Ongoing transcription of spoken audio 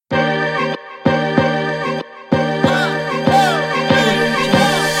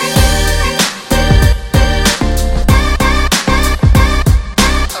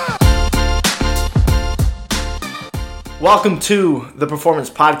Welcome to the Performance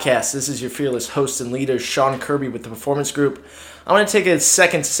Podcast. This is your fearless host and leader, Sean Kirby with the Performance Group. I want to take a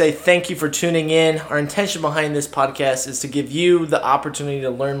second to say thank you for tuning in. Our intention behind this podcast is to give you the opportunity to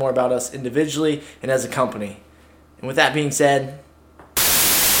learn more about us individually and as a company. And with that being said,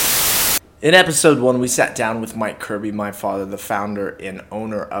 in episode 1, we sat down with Mike Kirby, my father, the founder and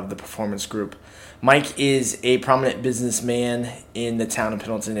owner of the Performance Group. Mike is a prominent businessman in the town of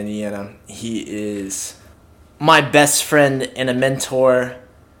Pendleton, Indiana. He is my best friend and a mentor.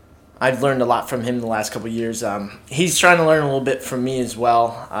 I've learned a lot from him the last couple of years. He's trying to learn a little bit from me as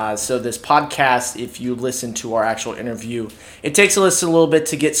well. So this podcast, if you listen to our actual interview, it takes a listen a little bit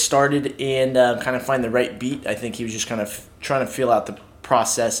to get started and kind of find the right beat. I think he was just kind of trying to feel out the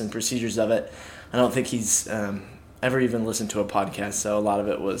process and procedures of it. I don't think he's ever even listened to a podcast, so a lot of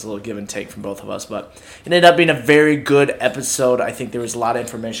it was a little give and take from both of us, but it ended up being a very good episode. I think there was a lot of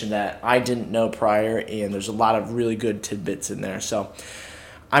information that I didn't know prior, and there's a lot of really good tidbits in there, so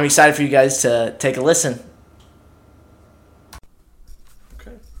I'm excited for you guys to take a listen.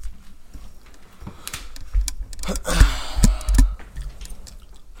 Okay.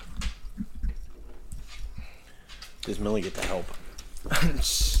 Does Millie get to help?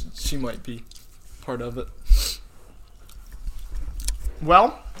 She might be part of it.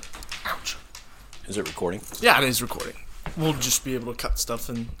 Well, ouch. Is it recording? Yeah, it is recording. We'll just be able to cut stuff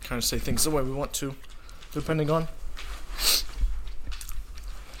and kind of say things the way we want to, depending on.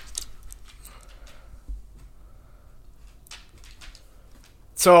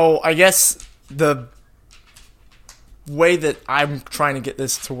 So, I guess the way that I'm trying to get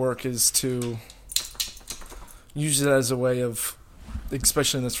this to work is to use it as a way of,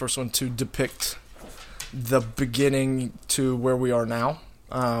 especially in this first one, to depict the beginning to where we are now.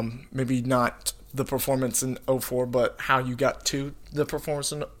 Maybe not the performance in 04, but how you got to the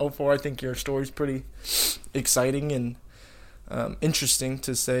performance in 04. I think your story's pretty exciting and interesting,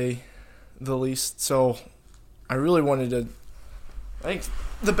 to say the least. So I really wanted to, I think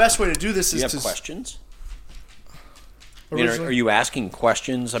the best way to do this is to... Do you have questions? I mean, are you asking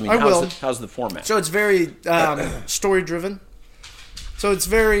questions? I mean, how's the format? So it's very story-driven. So it's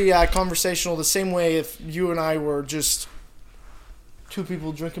very conversational, the same way if you and I were just two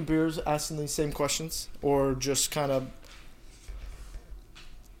people drinking beers asking these same questions, or just kind of,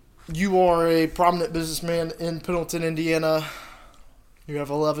 you are a prominent businessman in Pendleton, Indiana. You have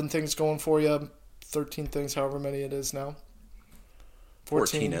 11 things going for you, 13 things, however many it is now.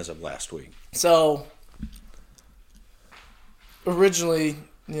 14 as of last week. So originally,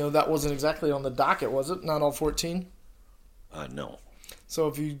 that wasn't exactly on the docket, was it? Not all 14? No. So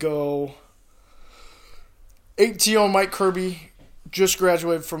if you go 18 Mike Kirby, just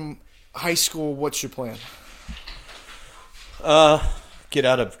graduated from high school, what's your plan? Get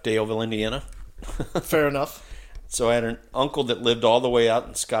out of Daleville, Indiana. Fair enough. So I had an uncle that lived all the way out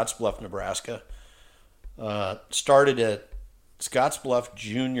in Scottsbluff, Nebraska. Started at Scottsbluff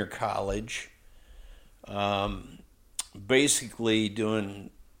Junior College. Basically doing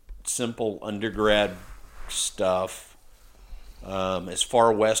simple undergrad stuff. As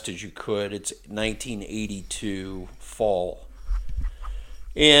far west as you could. It's 1982 fall.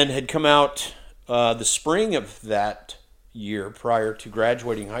 And had come out the spring of that year prior to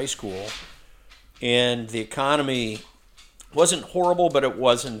graduating high school. And the economy wasn't horrible, but it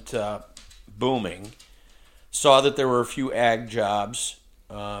wasn't booming. Saw that there were a few ag jobs.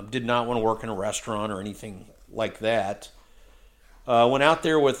 Did not want to work in a restaurant or anything like that. Went out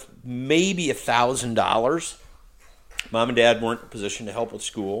there with maybe $1,000. Mom and Dad weren't in a position to help with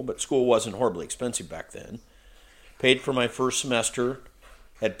school, but school wasn't horribly expensive back then. Paid for my first semester,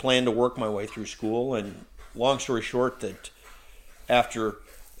 had planned to work my way through school, and long story short, that after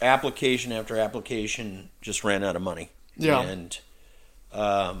application after application, just ran out of money. Yeah. And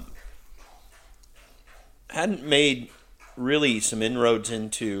hadn't made really some inroads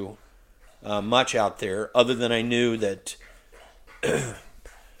into much out there, other than I knew that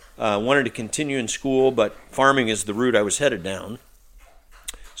wanted to continue in school, but farming is the route I was headed down.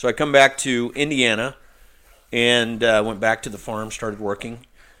 So I come back to Indiana and went back to the farm, started working.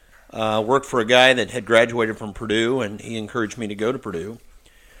 Worked for a guy that had graduated from Purdue, and he encouraged me to go to Purdue.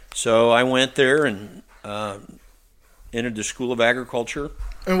 So I went there and entered the School of Agriculture.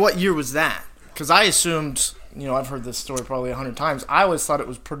 And what year was that? Because I assumed, I've heard this story probably 100 times. I always thought it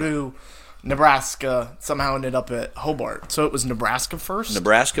was Purdue, Nebraska, somehow ended up at Hobart. So it was Nebraska first?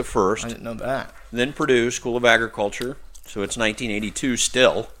 Nebraska first. I didn't know that. Then Purdue, School of Agriculture. So it's 1982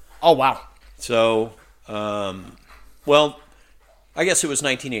 still. Oh, wow. So, I guess it was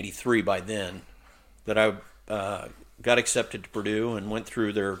 1983 by then that I got accepted to Purdue and went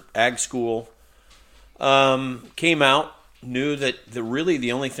through their ag school. Came out knew that really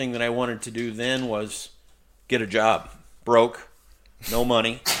the only thing that I wanted to do then was get a job. Broke, no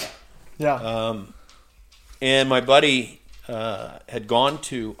money. Yeah. And my buddy had gone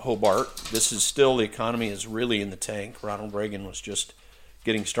to Hobart. This is still, the economy is really in the tank. Ronald Reagan was just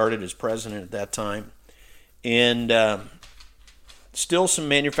getting started as president at that time. And still some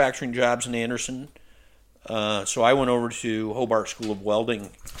manufacturing jobs in Anderson. So I went over to Hobart School of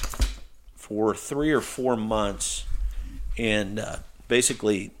Welding for 3 or 4 months and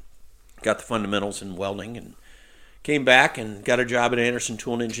basically got the fundamentals in welding, and came back and got a job at Anderson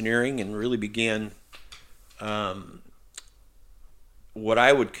Tool and Engineering and really began what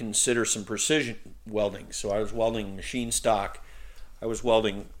I would consider some precision welding. So I was welding machine stock. I was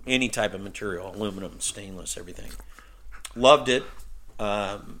welding any type of material, aluminum, stainless, everything. Loved it,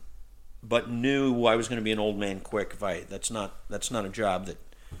 but knew I was going to be an old man quick. That's not a job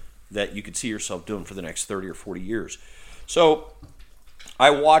that you could see yourself doing for the next 30 or 40 years. So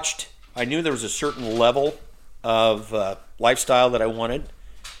I knew there was a certain level of lifestyle that I wanted.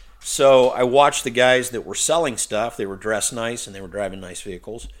 So I watched the guys that were selling stuff. They were dressed nice and they were driving nice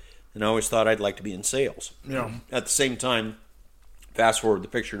vehicles. And I always thought I'd like to be in sales. Yeah. At the same time, fast forward the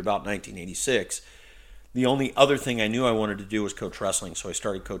picture to about 1986, the only other thing I knew I wanted to do was coach wrestling. So I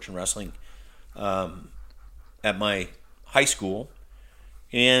started coaching wrestling at my high school.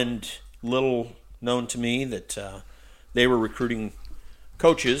 And little known to me that they were recruiting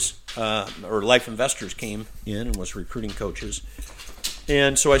coaches, or Life Investors came in and was recruiting coaches.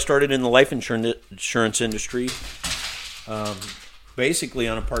 And so I started in the life insurance industry, basically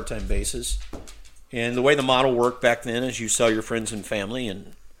on a part-time basis. And the way the model worked back then is you sell your friends and family,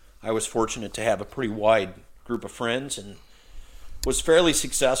 and I was fortunate to have a pretty wide group of friends and was fairly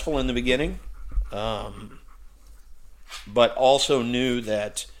successful in the beginning, but also knew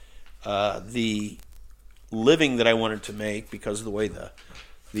that the living that I wanted to make, because of the way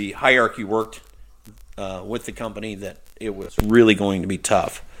the hierarchy worked with the company, that it was really going to be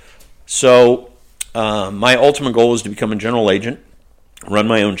tough. So my ultimate goal was to become a general agent, run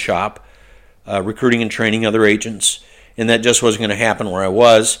my own shop, recruiting and training other agents, and that just wasn't going to happen where I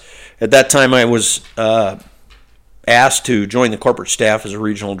was. At that time, I was asked to join the corporate staff as a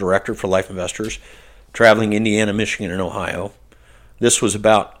regional director for Life Investors, traveling Indiana, Michigan, and Ohio. This was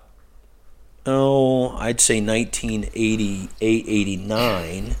about, I'd say 1988,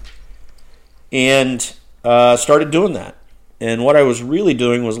 89, and started doing that. And what I was really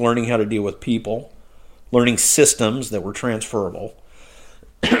doing was learning how to deal with people, learning systems that were transferable.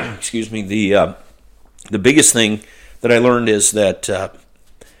 Excuse me. The biggest thing that I learned is that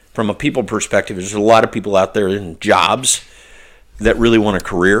from a people perspective, there's a lot of people out there in jobs that really want a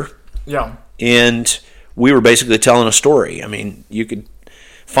career. Yeah. And we were basically telling a story. I mean, you could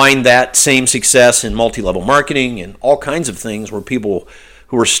find that same success in multi-level marketing and all kinds of things where people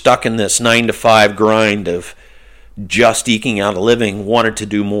who were stuck in this 9-to-5 grind of just eking out a living wanted to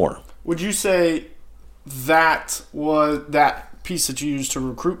do more. Would you say that piece that you used to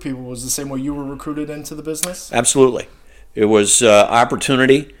recruit people was the same way you were recruited into the business? Absolutely. It was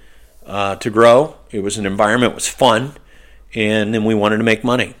opportunity to grow. It was an environment, it was fun, and then we wanted to make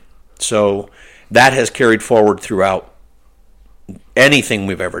money. So that has carried forward throughout anything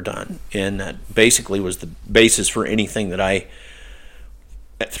we've ever done, and that basically was the basis for anything that I,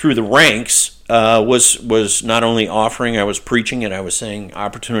 through the ranks, was not only offering, I was preaching it, I was saying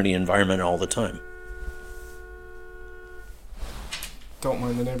opportunity, environment all the time. Don't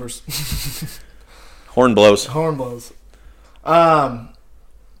mind the neighbors. Horn blows. Horn blows.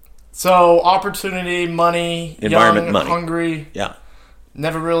 So opportunity, money, environment, young, money, hungry. Yeah.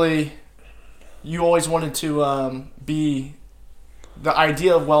 Never really. You always wanted to be the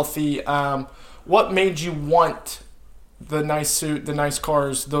idea of wealthy. What made you want the nice suit, the nice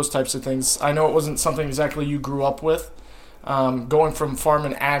cars, those types of things? I know it wasn't something exactly you grew up with. Going from farm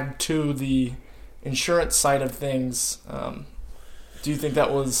and ag to the insurance side of things. Do you think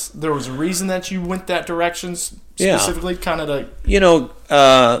there was a reason that you went that direction specifically? Yeah. Kind of to...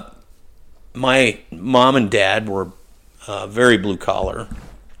 My mom and dad were very blue collar.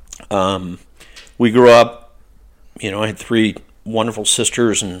 We grew up, I had 3 wonderful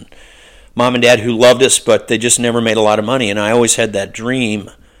sisters and mom and dad who loved us, but they just never made a lot of money. And I always had that dream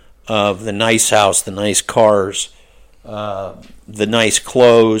of the nice house, the nice cars, the nice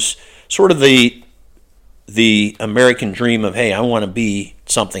clothes, sort of the American dream of, hey, I want to be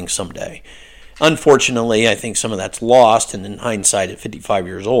something someday. Unfortunately, I think some of that's lost, and in hindsight, at 55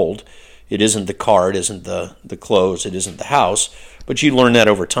 years old, it isn't the car, it isn't the clothes, it isn't the house, but you learn that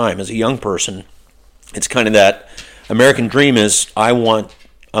over time. As a young person, it's kind of that American dream is, I want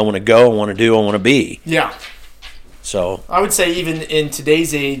to go, I want to do, I want to be. Yeah. So I would say even in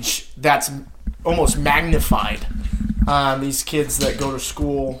today's age, that's almost magnified. These kids that go to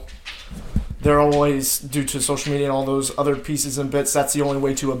school, they're always, due to social media and all those other pieces and bits, that's the only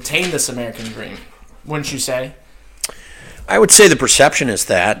way to obtain this American dream, wouldn't you say? I would say the perception is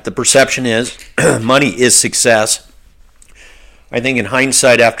that. The perception is money is success. I think in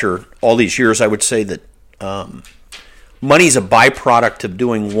hindsight, after all these years, I would say that money is a byproduct of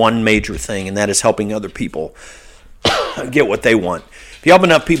doing one major thing, and that is helping other people get what they want. If you help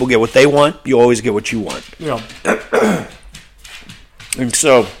enough people get what they want, you always get what you want. Yeah. And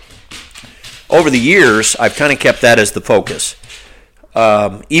so, over the years, I've kind of kept that as the focus.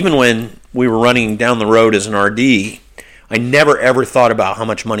 Even when we were running down the road as an RD, I never ever thought about how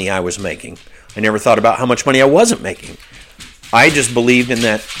much money I was making. I never thought about how much money I wasn't making. I just believed in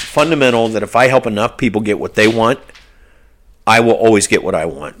that fundamental that if I help enough people get what they want, I will always get what I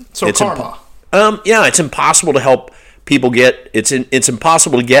want. So it's karma. Yeah, it's impossible to help people get. It's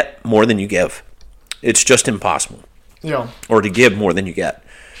impossible to get more than you give. It's just impossible. Yeah. Or to give more than you get.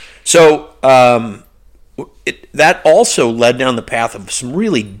 So that also led down the path of some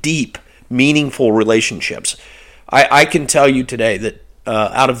really deep, meaningful relationships. I can tell you today that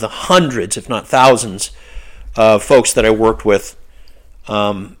out of the hundreds, if not thousands, of folks that I worked with,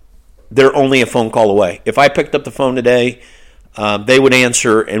 they're only a phone call away. If I picked up the phone today, they would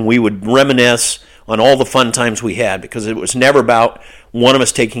answer and we would reminisce on all the fun times we had, because it was never about one of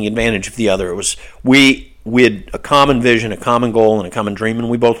us taking advantage of the other. It was we had a common vision, a common goal, and a common dream, and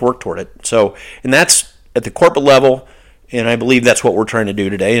we both worked toward it. So, and that's at the corporate level, and I believe that's what we're trying to do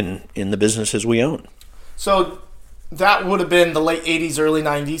today in the businesses we own. So that would have been the late 80s, early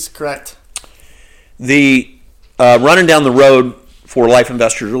 90s, correct? The running down the road for Life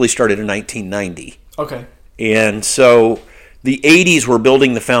Investors really started in 1990. Okay. And so the 80s were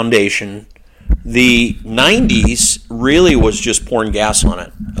building the foundation. The 90s really was just pouring gas on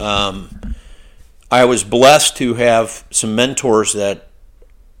it. I was blessed to have some mentors that,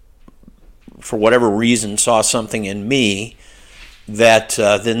 for whatever reason, saw something in me that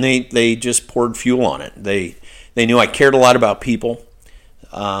then they just poured fuel on it. They knew I cared a lot about people.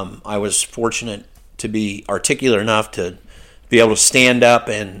 I was fortunate to be articulate enough to be able to stand up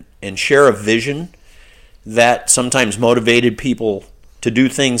and share a vision that sometimes motivated people to do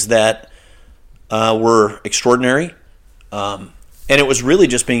things that were extraordinary. And it was really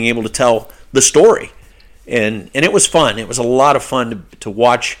just being able to tell the story. And it was fun. It was a lot of fun to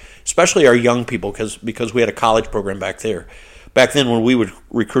watch, especially our young people, because we had a college program back there. Back then when we would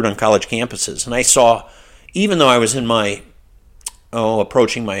recruit on college campuses. And I saw, even though I was in my,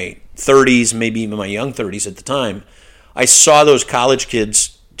 approaching my 30s, maybe even my young 30s at the time, I saw those college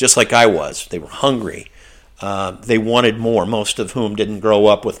kids just like I was. They were hungry. They wanted more, most of whom didn't grow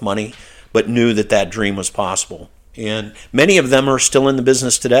up with money, but knew that dream was possible. And many of them are still in the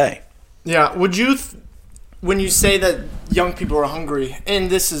business today. Yeah. Would you, when you say that young people are hungry, and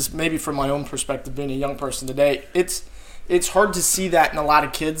this is maybe from my own perspective, being a young person today, it's hard to see that in a lot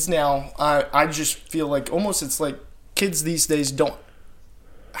of kids now. I just feel like almost it's like kids these days don't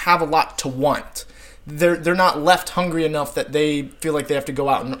have a lot to want. They're not left hungry enough that they feel like they have to go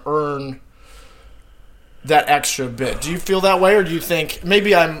out and earn that extra bit. Do you feel that way, or do you think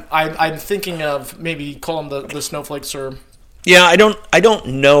maybe I'm thinking of maybe call them the snowflakes or? Yeah, I don't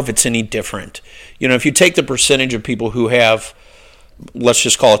know if it's any different. You know, if you take the percentage of people who have, let's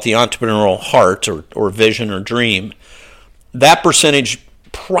just call it the entrepreneurial heart or vision or dream, that percentage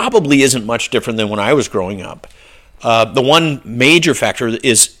probably isn't much different than when I was growing up. The one major factor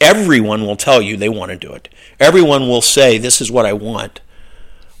is everyone will tell you they want to do it. Everyone will say, this is what I want.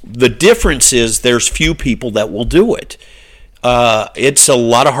 The difference is there's few people that will do it. It's a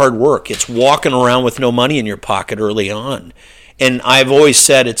lot of hard work. It's walking around with no money in your pocket early on. And I've always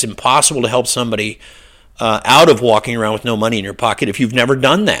said it's impossible to help somebody out of walking around with no money in your pocket if you've never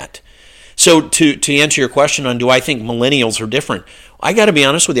done that. So to answer your question on do I think millennials are different, I got to be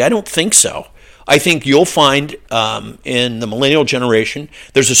honest with you, I don't think so. I think you'll find in the millennial generation,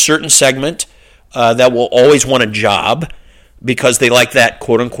 there's a certain segment that will always want a job because they like that,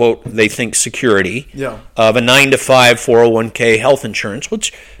 quote unquote, they think security of a 9-to-5 401k health insurance,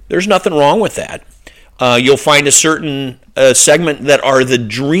 which there's nothing wrong with that. You'll find a certain segment that are the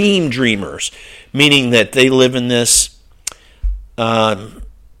dreamers, meaning that they live in this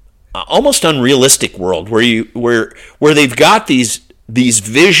almost unrealistic world where they've got these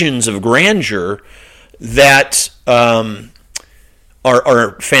visions of grandeur that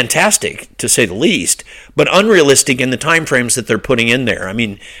are fantastic, to say the least, but unrealistic in the time frames that they're putting in there. I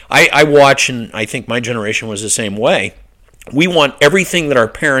mean, I watch, and I think my generation was the same way. We want everything that our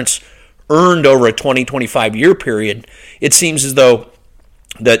parents earned over a 20, 25-year period, it seems as though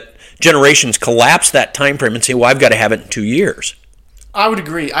that generations collapse that time frame and say, well, I've got to have it in 2 years. I would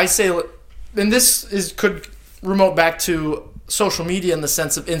agree. I say, and could remote back to social media in the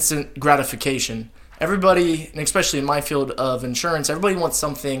sense of instant gratification. Everybody, and especially in my field of insurance, everybody wants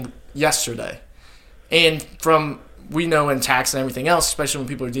something yesterday. And we know in tax and everything else, especially when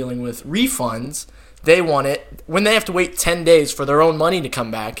people are dealing with refunds, they want it when they have to wait 10 days for their own money to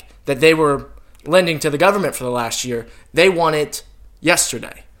come back that they were lending to the government for the last year. They want it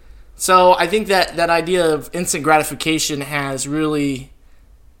yesterday. So I think that idea of instant gratification has really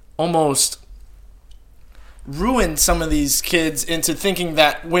almost ruined some of these kids into thinking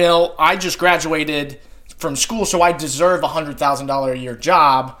that, well, I just graduated from school, so I deserve a $100,000 a year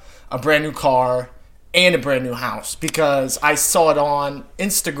job, a brand new car, and a brand new house because I saw it on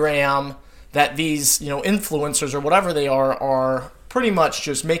Instagram that these, influencers or whatever they are pretty much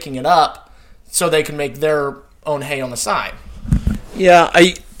just making it up so they can make their own hay on the side. Yeah,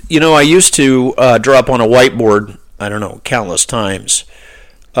 I used to draw up on a whiteboard, I don't know, countless times.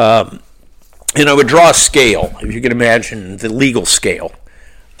 And I would draw a scale, if you can imagine the legal scale.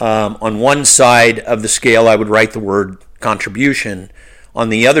 On one side of the scale, I would write the word contribution. On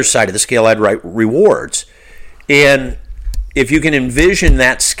the other side of the scale, I'd write rewards. And if you can envision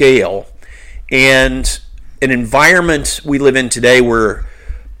that scale and an environment we live in today where,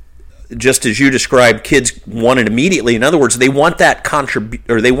 just as you described, kids want it immediately. In other words, they want that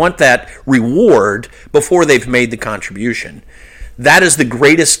they want that reward before they've made the contribution. That is the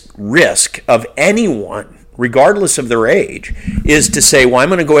greatest risk of anyone, regardless of their age, is to say, well, I'm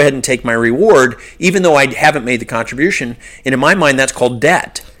going to go ahead and take my reward, even though I haven't made the contribution. And in my mind, that's called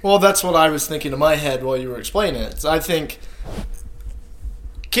debt. Well, that's what I was thinking in my head while you were explaining it. So I think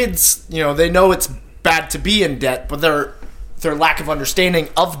kids, they know it's bad to be in debt, but their lack of understanding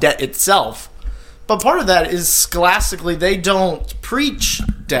of debt itself. But part of that is scholastically, they don't preach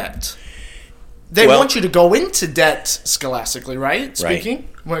debt. They want you to go into debt scholastically, right? Speaking,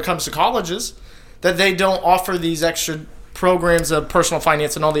 when it comes to colleges, that they don't offer these extra programs of personal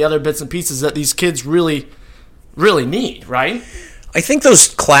finance and all the other bits and pieces that these kids really, really need, right? I think those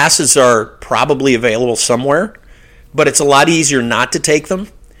classes are probably available somewhere, but it's a lot easier not to take them.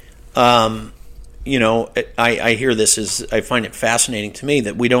 I hear this I find it fascinating to me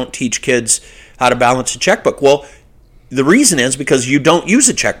that we don't teach kids how to balance a checkbook. Well, the reason is because you don't use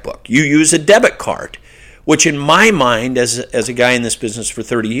a checkbook. You use a debit card, which in my mind, as a guy in this business for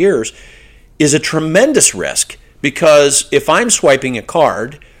 30 years, is a tremendous risk because if I'm swiping a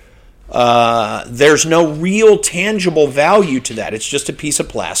card, there's no real tangible value to that. It's just a piece of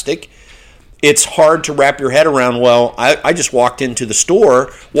plastic. It's hard to wrap your head around, well, I just walked into the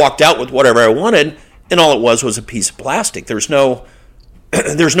store, walked out with whatever I wanted, and all it was a piece of plastic. There's no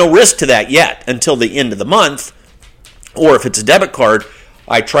risk to that yet until the end of the month. Or if it's a debit card,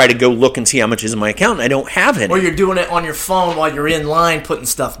 I try to go look and see how much is in my account, and I don't have any. Or you're doing it on your phone while you're in line putting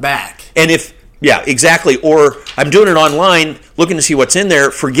stuff back. And exactly. Or I'm doing it online, looking to see what's in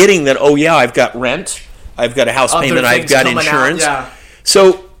there, forgetting that, I've got rent, I've got a house payment, I've got insurance.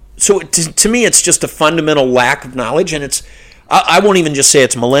 So to me, it's just a fundamental lack of knowledge, and I won't even just say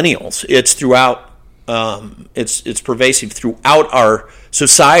it's millennials. It's throughout. It's pervasive throughout our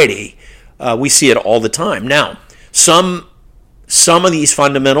society. We see it all the time now. Some of these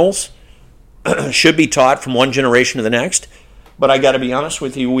fundamentals should be taught from one generation to the next, but I got to be honest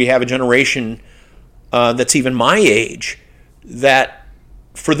with you, we have a generation that's even my age that,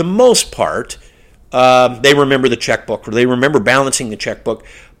 for the most part, they remember the checkbook or they remember balancing the checkbook,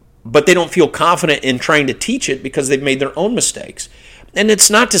 but they don't feel confident in trying to teach it because they've made their own mistakes. And it's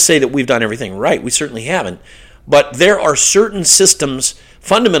not to say that we've done everything right. We certainly haven't. But there are certain systems,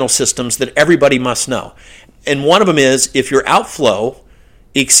 fundamental systems, that everybody must know. And one of them is, if your outflow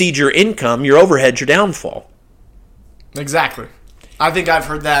exceeds your income, your overhead's your downfall. Exactly. I think I've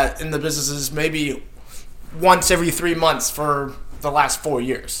heard that in the businesses maybe once every 3 months for the last 4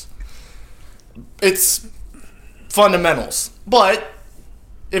 years. It's fundamentals. But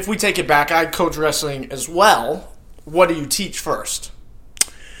if we take it back, I coach wrestling as well. What do you teach first?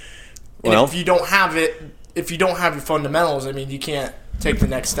 Well, if you don't have your fundamentals, you can't take the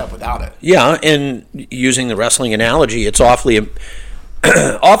next step without it. Yeah, and using the wrestling analogy, it's awfully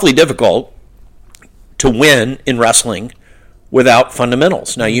difficult to win in wrestling without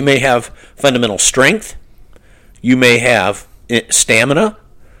fundamentals. Now, you may have fundamental strength, you may have stamina,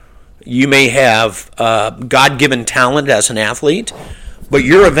 you may have God-given talent as an athlete, but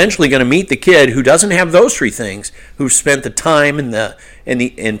you're eventually going to meet the kid who doesn't have those three things, who's spent the time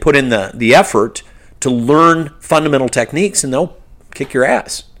and put in the effort to learn fundamental techniques, and they'll kick your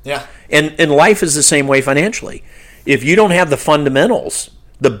ass. Yeah. And life is the same way financially. If you don't have the fundamentals,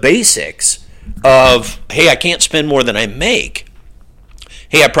 the basics of, hey, I can't spend more than I make.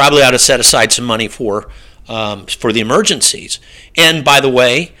 Hey, I probably ought to set aside some money for the emergencies. And by the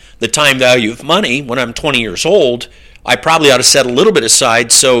way, the time value of money, when I'm 20 years old, I probably ought to set a little bit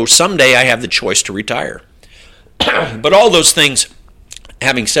aside so someday I have the choice to retire. But all those things,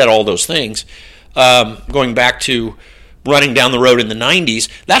 having said all those things, going back to running down the road in the 90s,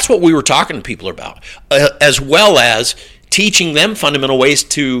 that's what we were talking to people about, as well as teaching them fundamental ways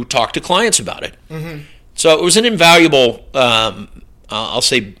to talk to clients about it. Mm-hmm. So it was an invaluable, I'll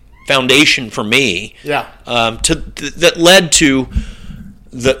say, foundation for me. Yeah. That led to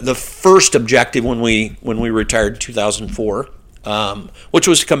the first objective when we retired in 2004, which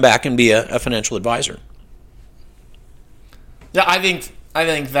was to come back and be a financial advisor. Yeah, I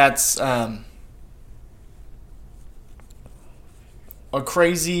think that's a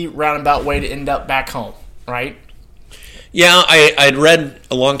crazy roundabout way to end up back home, right? Yeah, I'd read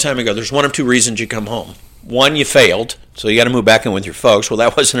a long time ago, there's one of two reasons you come home. One, you failed, so you got to move back in with your folks. Well,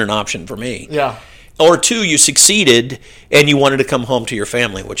 that wasn't an option for me. Yeah. Or two, you succeeded and you wanted to come home to your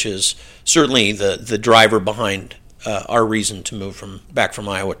family, which is certainly the driver behind our reason to move back from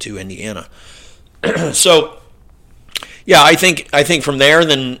Iowa to Indiana. So, yeah, I think from there,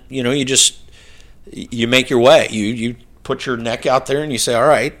 then you make your way. You put your neck out there and you say, all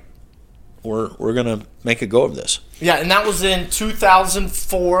right, we're gonna make a go of this. Yeah, and that was in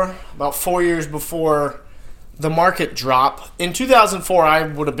 2004, about 4 years before the market drop. In 2004, I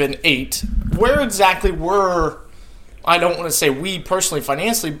would have been 8. Where exactly were, I don't want to say we personally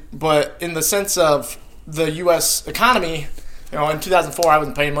financially, but in the sense of the U.S. economy, in 2004, I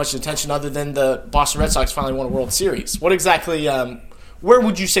wasn't paying much attention other than the Boston Red Sox finally won a World Series. What exactly, where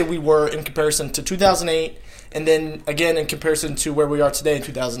would you say we were in comparison to 2008, and then again in comparison to where we are today in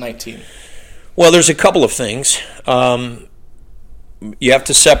 2019? Well, there's a couple of things. You have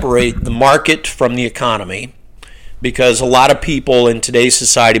to separate the market from the economy, because a lot of people in today's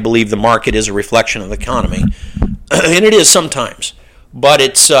society believe the market is a reflection of the economy, and it is sometimes, but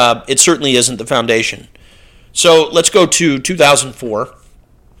it certainly isn't the foundation. So let's go to 2004.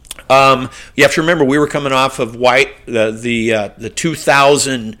 You have to remember we were coming off of the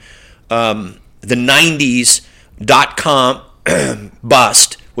 2000, the 90s .com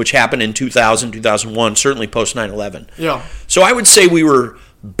bust, which happened in 2000, 2001, certainly post 9/11. Yeah. So I would say we were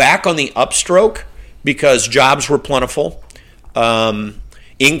back on the upstroke because jobs were plentiful,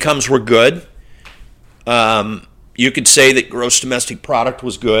 incomes were good. You could say that gross domestic product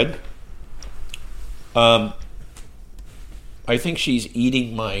was good. I think she's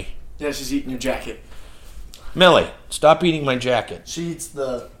eating my... Yeah, she's eating your jacket. Millie, stop eating my jacket. She eats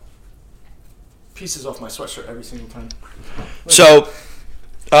the pieces off my sweatshirt every single time. So,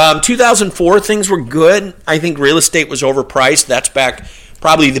 2004, things were good. I think real estate was overpriced. That's back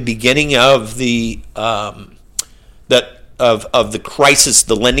probably the beginning of the of the crisis,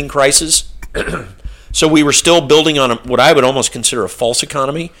 the lending crisis. So we were still building on what I would almost consider a false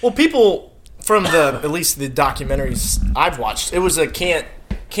economy. Well, people from at least the documentaries I've watched, it was a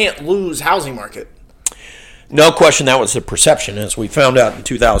can't lose housing market. No question, that was the perception. As we found out in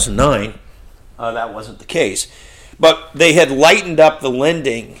 2009, that wasn't the case. But they had lightened up the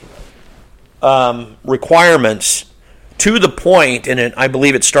lending requirements to the point, and I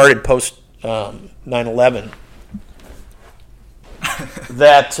believe it started post 9/11,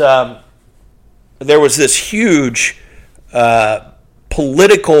 that there was this huge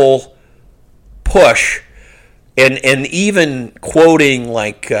political push, and even quoting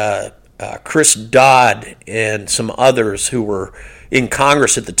like Chris Dodd and some others who were in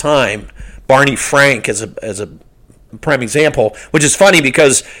Congress at the time, Barney Frank as a prime example, which is funny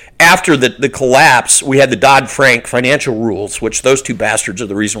because after the collapse, we had the Dodd-Frank financial rules, which those two bastards are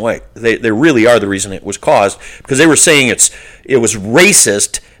the reason why. They really are the reason it was caused, because they were saying it was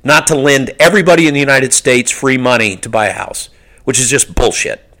racist not to lend everybody in the United States free money to buy a house, which is just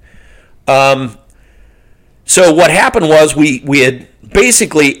bullshit. So what happened was we had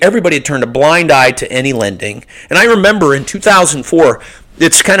basically everybody had turned a blind eye to any lending. And I remember in 2004,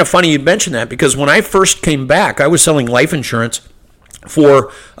 it's kind of funny you mentioned that, because when I first came back, I was selling life insurance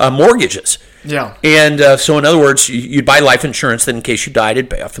for mortgages. Yeah. And so in other words, you'd buy life insurance, then in case you died, it'd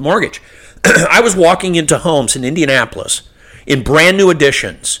pay off the mortgage. I was walking into homes in Indianapolis in brand new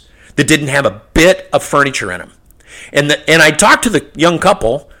additions that didn't have a bit of furniture in them. And I talked to the young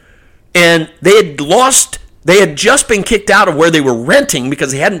couple, and they had just been kicked out of where they were renting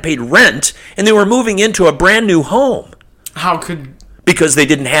because they hadn't paid rent, and they were moving into a brand new home. How could... Because they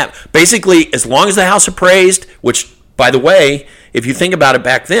didn't have... Basically, as long as the house appraised, which, By the way, if you think about it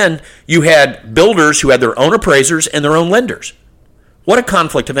back then, you had builders who had their own appraisers and their own lenders. What a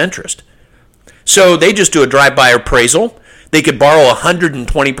conflict of interest. So they just do a drive-by appraisal. They could borrow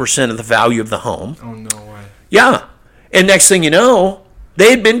 120% of the value of the home. Oh, no way. Yeah. And next thing you know,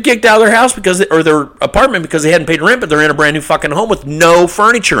 they had been kicked out of their house or their apartment because they hadn't paid rent, but they're in a brand new fucking home with no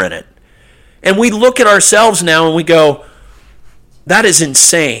furniture in it. And we look at ourselves now and we go, that is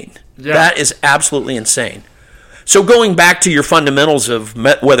insane. Yeah. That is absolutely insane. So going back to your fundamentals of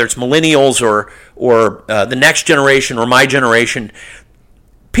whether it's millennials or the next generation or my generation,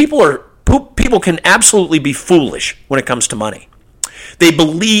 people can absolutely be foolish when it comes to money. They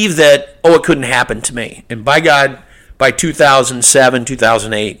believe that, it couldn't happen to me. And by God, by 2007,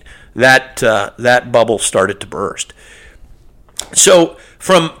 2008, that bubble started to burst. So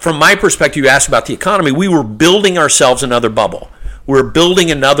from my perspective, you asked about the economy. We were building ourselves another bubble. We're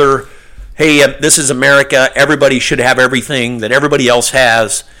building another, hey, this is America. Everybody should have everything that everybody else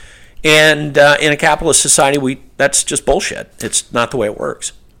has. And in a capitalist society, that's just bullshit. It's not the way it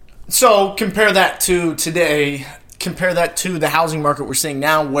works. So compare that to today. Compare that to the housing market we're seeing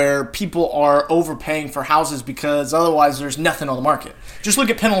now, where people are overpaying for houses because otherwise there's nothing on the market. Just look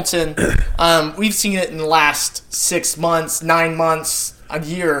at Pendleton. We've seen it in the last 6 months, 9 months, a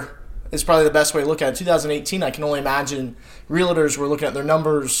year is probably the best way to look at it. 2018, I can only imagine realtors were looking at their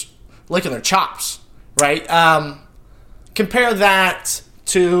numbers, licking their chops, right? Compare that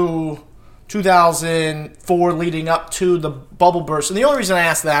to 2004 leading up to the bubble burst. And the only reason I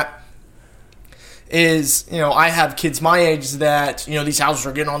ask that is, I have kids my age that, these houses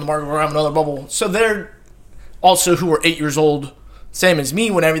are getting on the market, we're having another bubble. So they're also who were 8 years old, same as me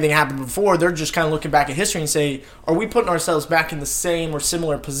when everything happened before. They're just kind of looking back at history and say, are we putting ourselves back in the same or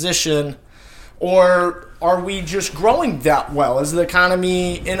similar position? Or are we just growing that well? Is the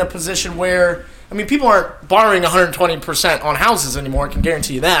economy in a position where, people aren't borrowing 120% on houses anymore, I can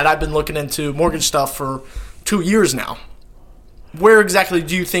guarantee you that. I've been looking into mortgage stuff for 2 years now. Where exactly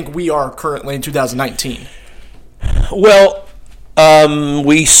do you think we are currently in 2019? Well,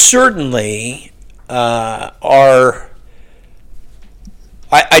 we certainly are.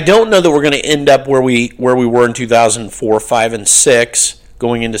 I don't know that we're going to end up where we were in 2004, 5, and 6,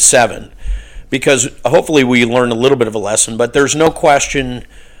 going into 7, because hopefully we learned a little bit of a lesson. But there's no question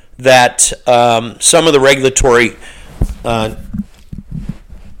that some of the regulatory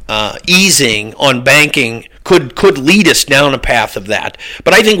easing on banking could lead us down a path of that.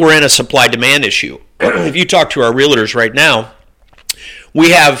 But I think we're in a supply-demand issue. If you talk to our realtors right now,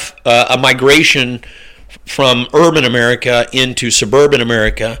 we have a migration from urban America into suburban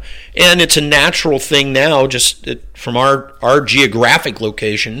America, and it's a natural thing now, just from our geographic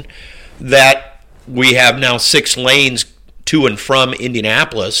location, that we have now 6 lanes to and from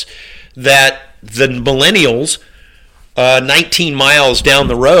Indianapolis, that the millennials 19 miles down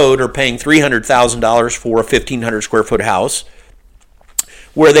the road are paying $300,000 for a 1,500 square foot house,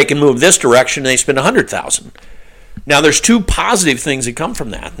 where they can move this direction and they spend $100,000. Now, there's 2 positive things that come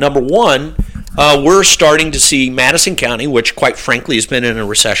from that. Number one, we're starting to see Madison County, which quite frankly has been in a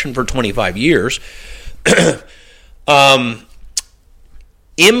recession for 25 years,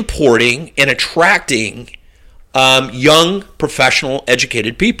 importing and attracting young, professional,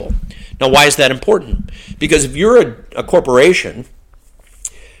 educated people. Now, why is that important? Because if you're a corporation,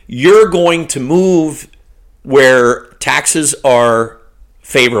 you're going to move where taxes are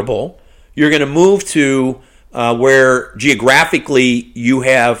favorable. You're going to move to where geographically you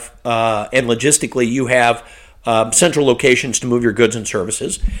have and logistically you have central locations to move your goods and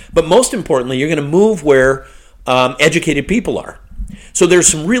services. But most importantly, you're going to move where educated people are. So there's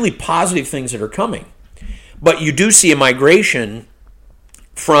some really positive things that are coming. But you do see a migration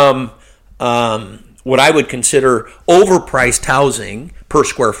from what I would consider overpriced housing per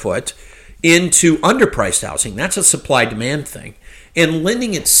square foot into underpriced housing. That's a supply-demand thing. And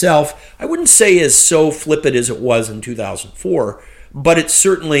lending itself, I wouldn't say is so flippant as it was in 2004, but it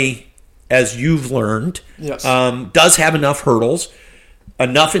certainly, as you've learned, yes, does have enough hurdles,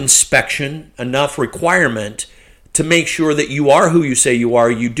 enough inspection, enough requirement to make sure that you are who you say you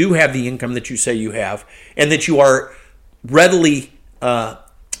are, you do have the income that you say you have, and that you are readily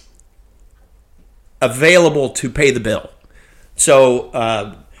available to pay the bill.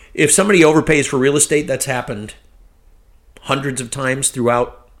 So if somebody overpays for real estate, that's happened hundreds of times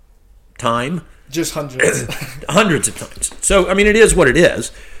throughout time. Just hundreds. Hundreds of times. So, it is what it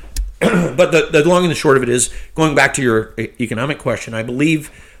is. But the long and the short of it is, going back to your economic question, I believe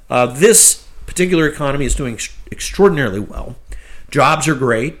this particular economy is doing extraordinarily well. Jobs are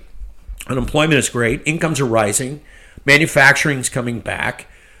great. Unemployment is great. Incomes are rising. Manufacturing is coming back.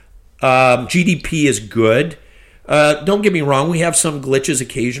 GDP is good. Don't get me wrong, we have some glitches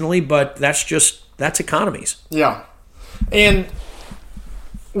occasionally, but that's economies. Yeah. And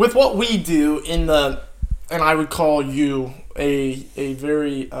with what we do and I would call you a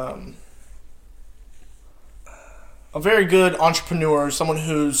very good entrepreneur, someone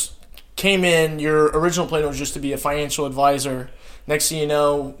who's came in, your original plan was just to be a financial advisor. Next thing you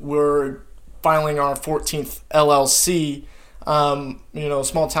know, we're filing our 14th LLC,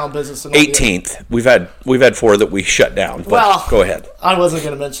 small town business. And 18th. We've had 4 that we shut down. But go ahead. I wasn't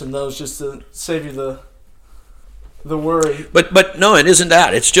going to mention those just to save you the worry. But no, it isn't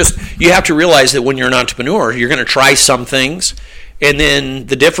that. It's just you have to realize that when you're an entrepreneur, you're going to try some things, and then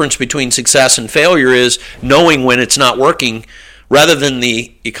the difference between success and failure is knowing when it's not working. Rather than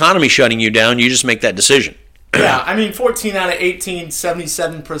the economy shutting you down, you just make that decision. Yeah, I mean, 14 out of 18,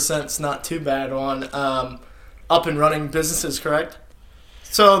 77% is not too bad on up and running businesses, correct?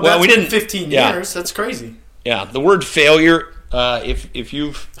 So that's been 15 years. That's crazy. Yeah, the word failure. If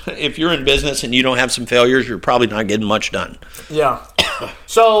you're in business and you don't have some failures, you're probably not getting much done. Yeah.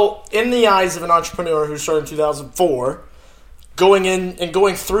 So, in the eyes of an entrepreneur who started in 2004,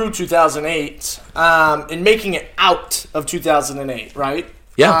 going through 2008, and making it out of 2008, right?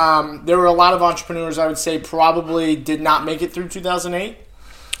 Yeah. There were a lot of entrepreneurs, I would say, probably did not make it through 2008.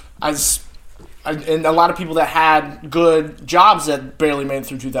 And a lot of people that had good jobs that barely made it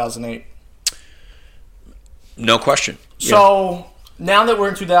through 2008. No question. So now that we're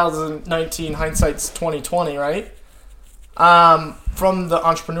in 2019, hindsight's 2020, right? From the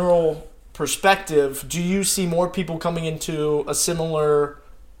entrepreneurial perspective, do you see more people coming into a similar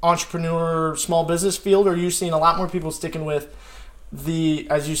entrepreneur small business field, or are you seeing a lot more people sticking with the,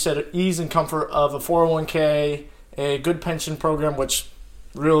 as you said, ease and comfort of a 401k, a good pension program, which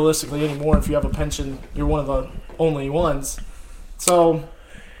realistically anymore, if you have a pension, you're one of the only ones. So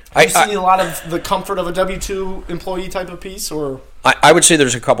I see a lot of the comfort of a W-2 employee type of piece, or? I would say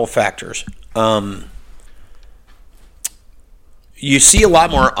there's a couple factors. You see a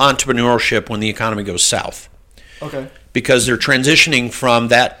lot more entrepreneurship when the economy goes south. Okay. Because they're transitioning from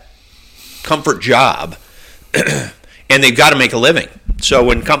that comfort job and they've got to make a living. So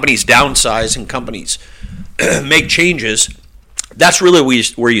when companies downsize and companies make changes, that's really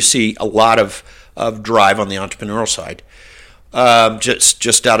where you see a lot of drive on the entrepreneurial side,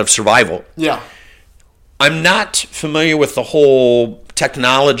 just out of survival. Yeah. I'm not familiar with the whole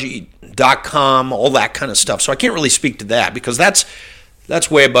technology.com, all that kind of stuff, so I can't really speak to that because that's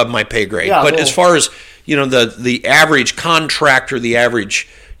way above my pay grade. Yeah, but as far as the average contractor, the average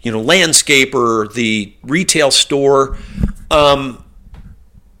landscaper, the retail store,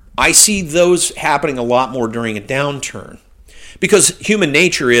 I see those happening a lot more during a downturn. Because human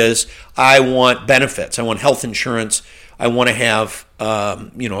nature is, I want benefits. I want health insurance. I want to have, a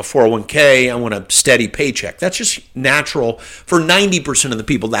 401k. I want a steady paycheck. That's just natural. For 90% of the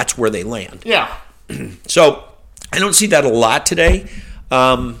people, that's where they land. Yeah. So I don't see that a lot today.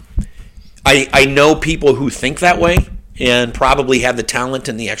 I know people who think that way and probably have the talent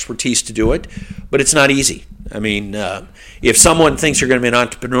and the expertise to do it, but it's not easy. I mean, if someone thinks you're going to be an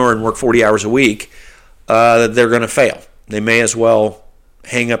entrepreneur and work 40 hours a week, they're going to fail. They may as well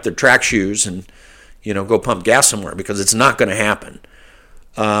hang up their track shoes and, go pump gas somewhere because it's not going to happen.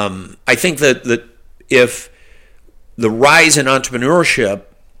 I think that if the rise in entrepreneurship,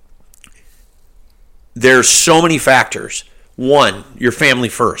 there's so many factors. One, your family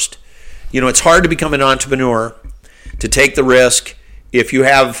first. It's hard to become an entrepreneur, to take the risk if you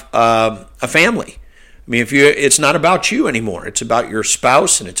have a family. I mean, it's not about you anymore. It's about your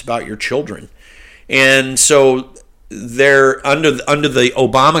spouse and it's about your children. And so they're under the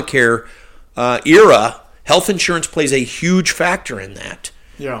Obamacare era, health insurance plays a huge factor in that.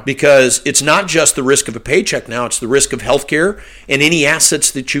 Yeah. Because it's not just the risk of a paycheck now, it's the risk of health care, and any assets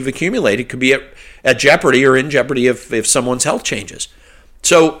that you've accumulated could be at jeopardy or in jeopardy if someone's health changes.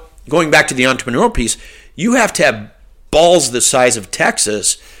 So going back to the entrepreneurial piece, you have to have balls the size of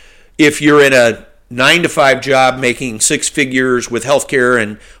Texas if you're in a 9-to-5 job making 6 figures with healthcare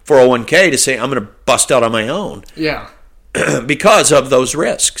and 401k to say, I'm going to bust out on my own. Yeah. Because of those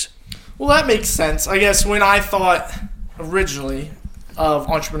risks. Well, that makes sense. I guess when I thought originally of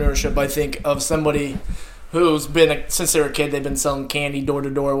entrepreneurship, I think of somebody who's been, since they were a kid, they've been selling candy door to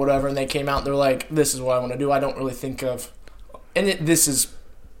door or whatever, and they came out and they're like, this is what I want to do. I don't really think of, and this is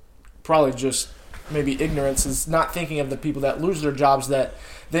probably just maybe ignorance, is not thinking of the people that lose their jobs that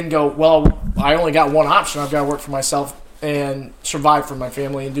then go, well, I only got one option. I've got to work for myself and survive for my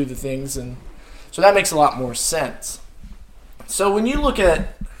family and do the things. And so that makes a lot more sense. So when you look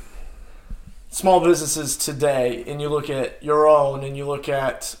at small businesses today and you look at your own and you look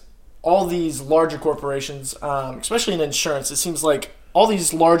at all these larger corporations, especially in insurance, it seems like all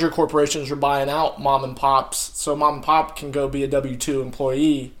these larger corporations are buying out mom and pops, so mom and pop can go be a W-2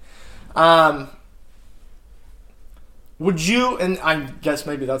 employee. Would you, and I guess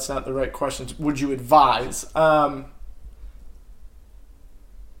maybe that's not the right question, would you advise,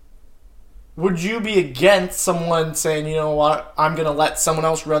 would you be against someone saying, you know what, I'm going to let someone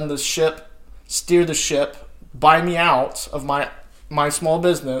else run the ship, steer the ship, buy me out of my small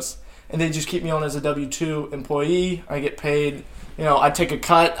business, and they just keep me on as a W-2 employee, I get paid, I take a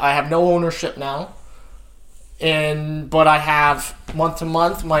cut, I have no ownership now, but I have month to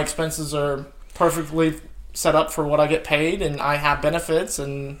month, my expenses are perfectly set up for what I get paid, and I have benefits,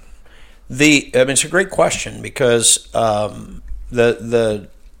 and it's a great question because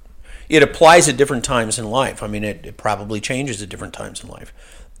it applies at different times in life. I mean, it probably changes at different times in life.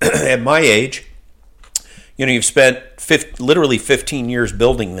 At my age, you've spent literally 15 years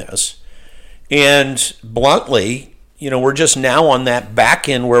building this, and bluntly, we're just now on that back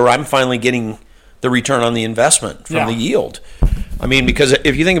end where I'm finally getting the return on the investment from the yield. I mean, because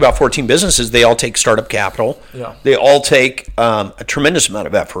if you think about 14 businesses, they all take startup capital. Yeah. They all take a tremendous amount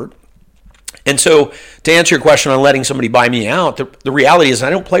of effort. And so to answer your question on letting somebody buy me out, the reality is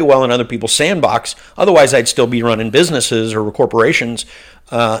I don't play well in other people's sandbox. Otherwise, I'd still be running businesses or corporations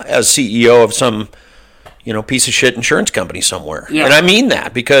as CEO of some piece of shit insurance company somewhere. Yeah. And I mean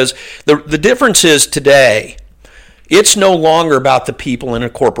that because the difference is today, it's no longer about the people in a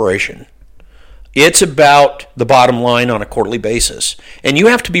corporation. It's about the bottom line on a quarterly basis. And you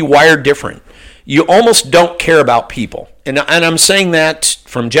have to be wired different. You almost don't care about people. And I'm saying that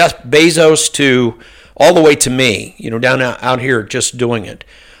from Jeff Bezos to all the way to me, down out here just doing it.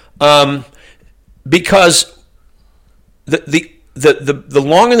 Because the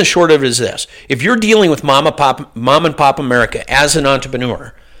long and the short of it is this. If you're dealing with mom and pop America as an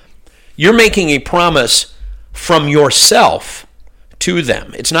entrepreneur, you're making a promise from yourself to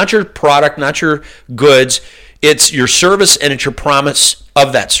them. It's not your product, not your goods. It's your service, and it's your promise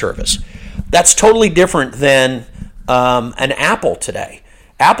of that service. That's totally different than an Apple today.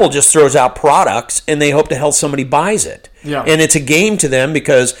 Apple just throws out products, and they hope to hell somebody buys it. Yeah. And it's a game to them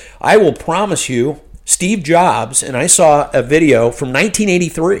because I will promise you, Steve Jobs, and I saw a video from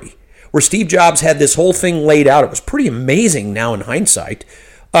 1983 where Steve Jobs had this whole thing laid out. It was pretty amazing now in hindsight.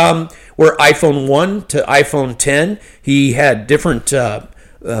 Where iPhone 1 to iPhone 10, he had different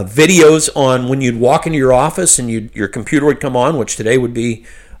videos on when you'd walk into your office and your computer would come on, which today would be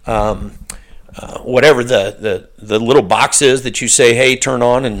whatever the little box is that you say, hey, turn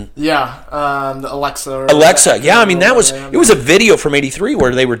on. And the Alexa. Alexa, yeah, I mean, it was a video from 83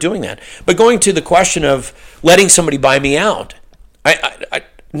 where they were doing that. But going to the question of letting somebody buy me out, I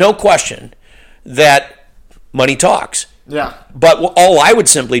no question that money talks. Yeah. But all I would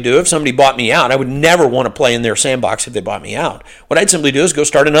simply do if somebody bought me out, I would never want to play in their sandbox if they bought me out. What I'd simply do is go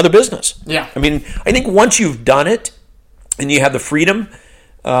start another business. Yeah. I mean, I think once you've done it and you have the freedom,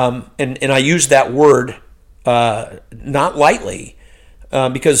 and I use that word not lightly,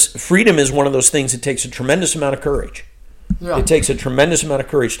 because freedom is one of those things that takes a tremendous amount of courage. Yeah. It takes a tremendous amount of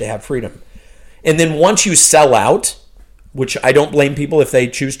courage to have freedom. And then once you sell out, which I don't blame people if they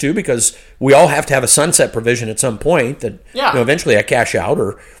choose to, because we all have to have a sunset provision at some point that eventually I cash out,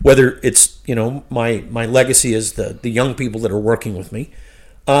 or whether it's my legacy is the young people that are working with me.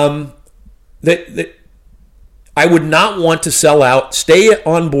 That I would not want to sell out, stay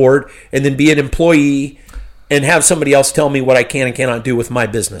on board, and then be an employee and have somebody else tell me what I can and cannot do with my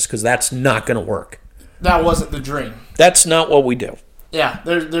business, because that's not going to work. That wasn't the dream. That's not what we do. Yeah,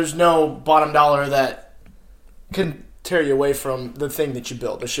 there's no bottom dollar that can tear you away from the thing that you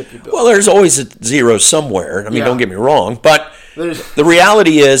built, the ship you built. Well, there's always a zero somewhere. I mean, don't get me wrong. But the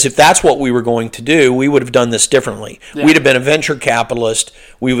reality is, if that's what we were going to do, we would have done this differently. Yeah. We'd have been a venture capitalist.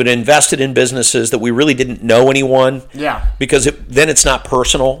 We would have invested in businesses that we really didn't know anyone. Yeah. Because then it's not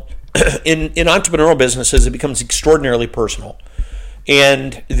personal. In entrepreneurial businesses, it becomes extraordinarily personal.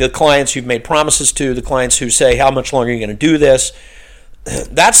 And the clients you've made promises to, the clients who say, how much longer are you going to do this?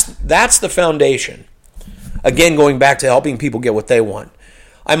 That's the foundation. Again, going back to helping people get what they want.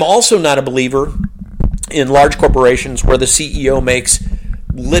 I'm also not a believer in large corporations where the CEO makes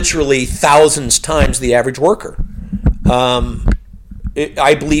literally thousands times the average worker.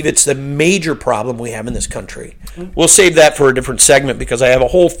 I believe it's the major problem we have in this country. We'll save that for a different segment because I have a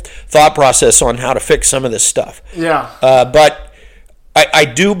whole thought process on how to fix some of this stuff. Yeah. But I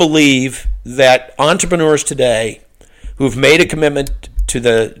do believe that entrepreneurs today who've made a commitment to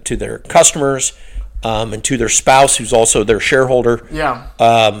their customers, and to their spouse, who's also their shareholder,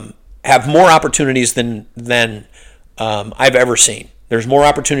 have more opportunities than I've ever seen. There's more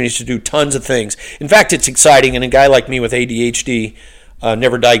opportunities to do tons of things. In fact, it's exciting, and a guy like me with ADHD,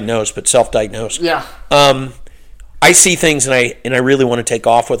 never diagnosed but self-diagnosed. Yeah. I see things and I really want to take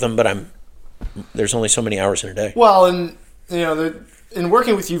off with them, but there's only so many hours in a day. Well, and in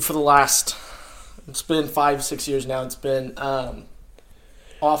working with you for the last, it's been 5-6 years now. It's been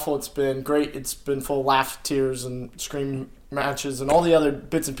awful. It's been great. It's been full of laugh, tears, and scream matches, and all the other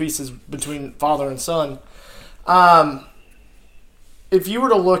bits and pieces between father and son. If you were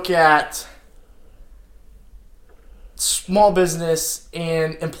to look at small business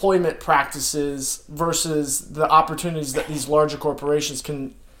and employment practices versus the opportunities that these larger corporations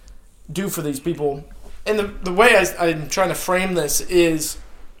can do for these people, and the way I'm trying to frame this is,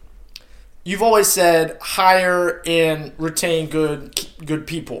 you've always said hire and retain good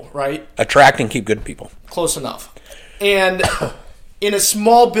people, right? Attract and keep good people. Close enough. And in a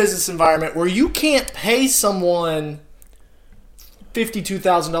small business environment where you can't pay someone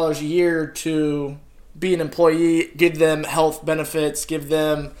 $52,000 a year to be an employee, give them health benefits, give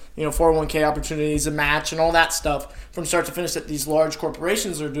them 401k opportunities, a match, and all that stuff from start to finish that these large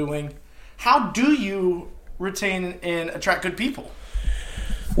corporations are doing, how do you retain and attract good people?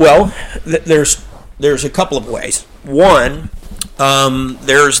 Well, there's a couple of ways. One,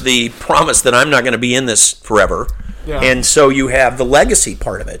 there's the promise that I'm not going to be in this forever, and so you have the legacy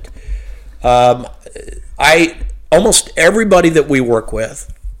part of it. Almost everybody that we work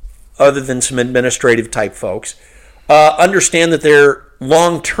with, other than some administrative type folks, understand that they're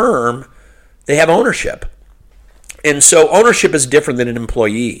long-term, they have ownership. And so ownership is different than an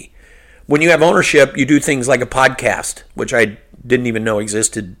employee. When you have ownership, you do things like a podcast, which I didn't even know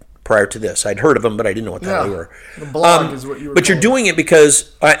existed prior to this. I'd heard of them, but I didn't know what the hell they were. The blog is what you were But you're doing it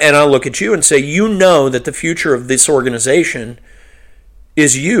because, and I'll look at you and say, you know that the future of this organization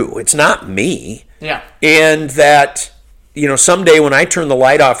is you. It's not me. Yeah. And that, someday when I turn the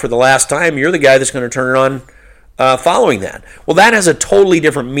light off for the last time, you're the guy that's going to turn it on following that. Well, that has a totally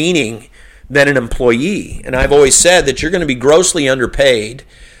different meaning than an employee. And I've always said that you're going to be grossly underpaid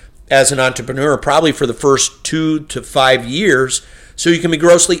as an entrepreneur, probably for the first 2 to 5 years, so you can be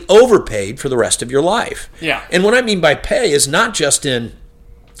grossly overpaid for the rest of your life. Yeah. And what I mean by pay is not just in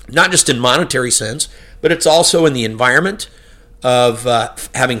monetary sense, but it's also in the environment of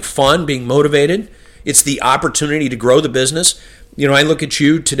having fun, being motivated. It's the opportunity to grow the business. I look at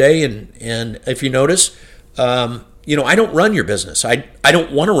you today, and if you notice, I don't run your business. I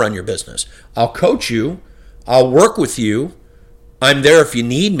don't want to run your business. I'll coach you. I'll work with you. I'm there if you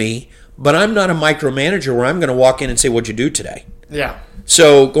need me, but I'm not a micromanager where I'm going to walk in and say, what'd you do today? Yeah.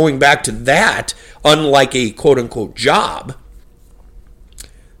 So going back to that, unlike a quote-unquote job,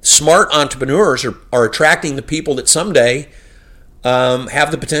 smart entrepreneurs are attracting the people that someday have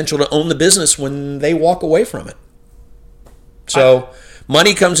the potential to own the business when they walk away from it. So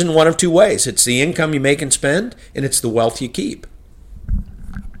money comes in one of two ways. It's the income you make and spend, and it's the wealth you keep.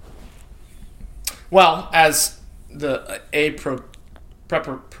 Well, as the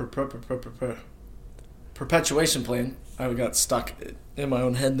perpetuation plan, I got stuck in my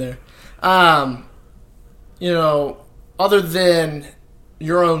own head there. Other than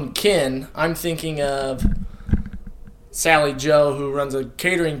your own kin, I'm thinking of Sally Joe, who runs a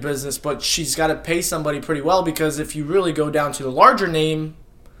catering business, but she's got to pay somebody pretty well, because if you really go down to the larger name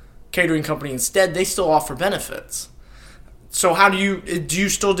catering company instead, they still offer benefits. So how do you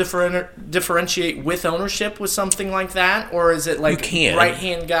still differentiate with ownership with something like that, or is it like right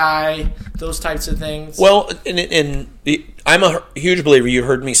hand guy, those types of things? Well, I'm a huge believer. You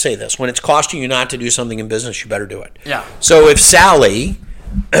heard me say this: when it's costing you not to do something in business, you better do it. Yeah. So if Sally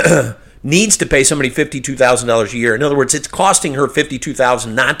needs to pay somebody $52,000 a year, in other words, it's costing her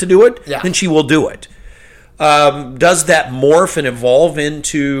 $52,000 not to do it, then she will do it. Does that morph and evolve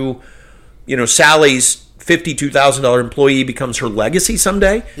into, Sally's $52,000 employee becomes her legacy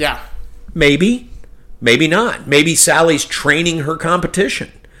someday? Yeah. Maybe. Maybe not. Maybe Sally's training her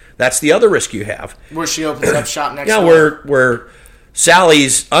competition. That's the other risk you have. Where she opens up shop next door. Yeah, where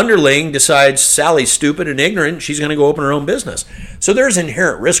Sally's underling decides Sally's stupid and ignorant, she's going to go open her own business. So there's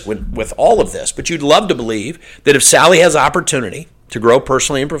inherent risk with all of this. But you'd love to believe that if Sally has opportunity to grow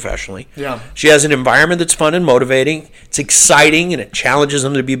personally and professionally, she has an environment that's fun and motivating, it's exciting, and it challenges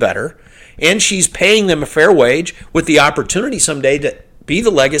them to be better, and she's paying them a fair wage with the opportunity someday to be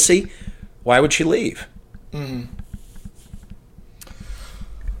the legacy, why would she leave? Mm-hmm.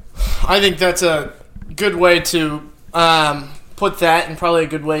 I think that's a good way to put that, and probably a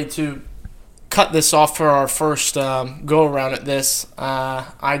good way to cut this off for our first go-around at this.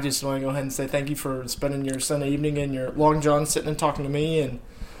 I just want to go ahead and say thank you for spending your Sunday evening in your long john sitting and talking to me, and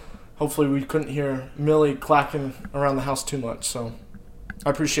hopefully we couldn't hear Millie clacking around the house too much. So I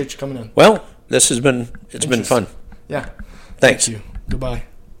appreciate you coming in. Well, it's been fun. Yeah. Thanks. Thank you. Goodbye.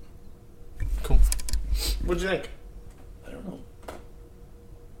 Cool. What'd you think? I don't know.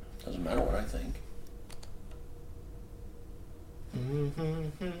 Doesn't matter what I think.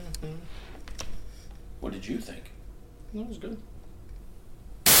 What did you think? That was good.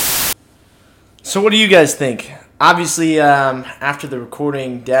 So what do you guys think? Obviously, after the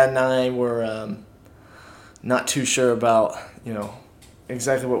recording, Dad and I were not too sure about,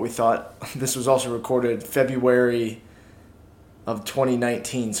 exactly what we thought. This was also recorded February of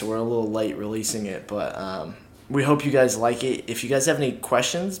 2019, so we're a little late releasing it. But we hope you guys like it. If you guys have any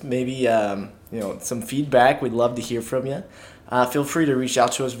questions, maybe some feedback, we'd love to hear from you. Feel free to reach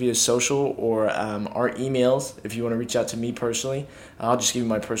out to us via social or our emails if you want to reach out to me personally. I'll just give you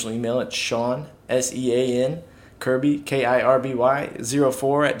my personal email. It's Sean, SEAN, Kirby, KIRBY,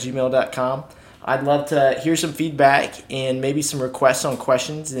 04@gmail.com. I'd love to hear some feedback and maybe some requests on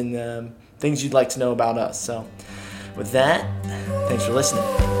questions and things you'd like to know about us. So with that, thanks for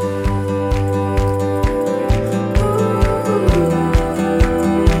listening.